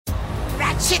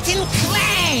Ratchet and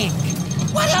Clank!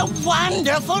 What a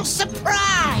wonderful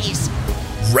surprise!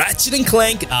 Ratchet and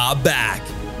Clank are back.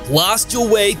 Blast your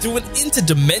way through an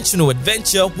interdimensional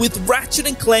adventure with Ratchet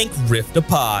and Clank Rift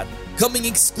Apart, coming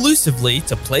exclusively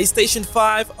to PlayStation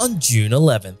 5 on June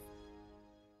 11th.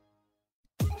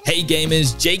 Hey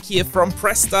gamers, Jake here from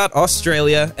Press Start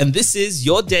Australia, and this is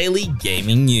your daily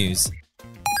gaming news.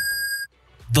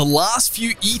 The last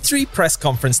few E3 press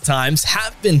conference times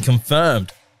have been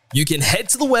confirmed. You can head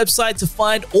to the website to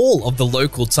find all of the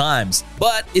local times,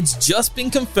 but it's just been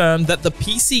confirmed that the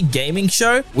PC Gaming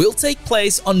Show will take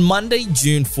place on Monday,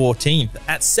 June 14th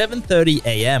at 7:30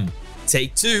 AM.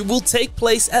 Take-Two will take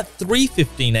place at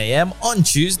 3:15 AM on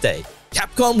Tuesday.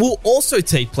 Capcom will also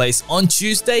take place on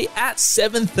Tuesday at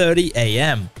 7:30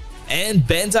 AM. And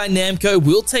Bandai Namco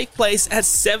will take place at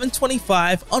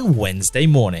 7:25 on Wednesday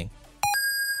morning.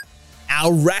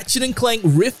 Our Ratchet & Clank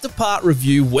Rift Apart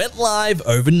review went live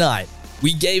overnight.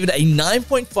 We gave it a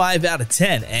 9.5 out of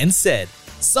 10 and said,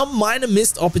 some minor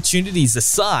missed opportunities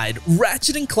aside,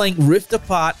 Ratchet & Clank Rift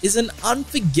Apart is an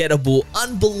unforgettable,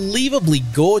 unbelievably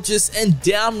gorgeous, and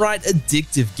downright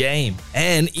addictive game,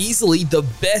 and easily the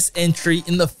best entry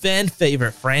in the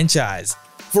fan-favorite franchise.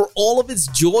 For all of its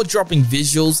jaw-dropping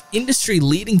visuals,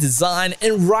 industry-leading design,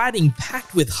 and writing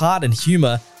packed with heart and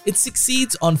humor, it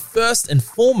succeeds on first and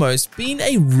foremost being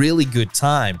a really good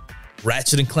time.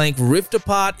 Ratchet & Clank Rift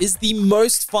Apart is the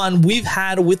most fun we've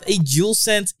had with a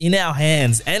DualSense in our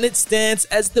hands, and it stands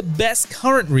as the best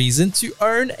current reason to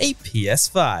own a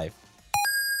PS5.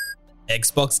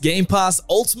 Xbox Game Pass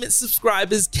Ultimate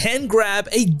subscribers can grab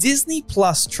a Disney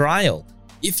Plus trial.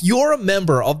 If you're a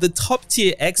member of the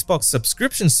top-tier Xbox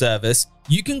subscription service,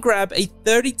 you can grab a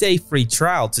 30-day free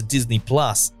trial to Disney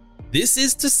Plus. This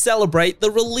is to celebrate the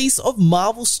release of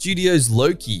Marvel Studios'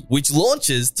 Loki, which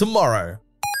launches tomorrow.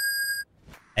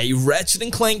 A Ratchet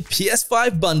 & Clank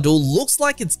PS5 bundle looks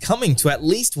like it's coming to at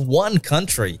least one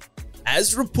country.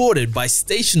 As reported by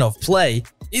Station of Play,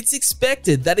 it's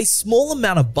expected that a small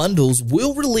amount of bundles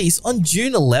will release on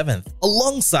June 11th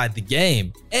alongside the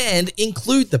game and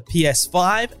include the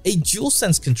PS5, a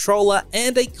DualSense controller,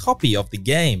 and a copy of the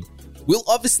game. We'll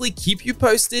obviously keep you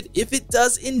posted if it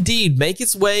does indeed make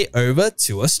its way over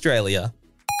to Australia.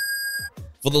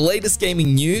 For the latest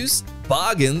gaming news,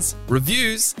 bargains,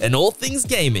 reviews, and all things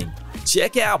gaming,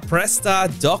 check out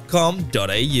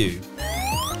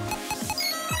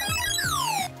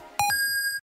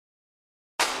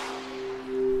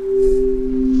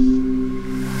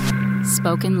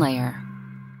Spoken Layer.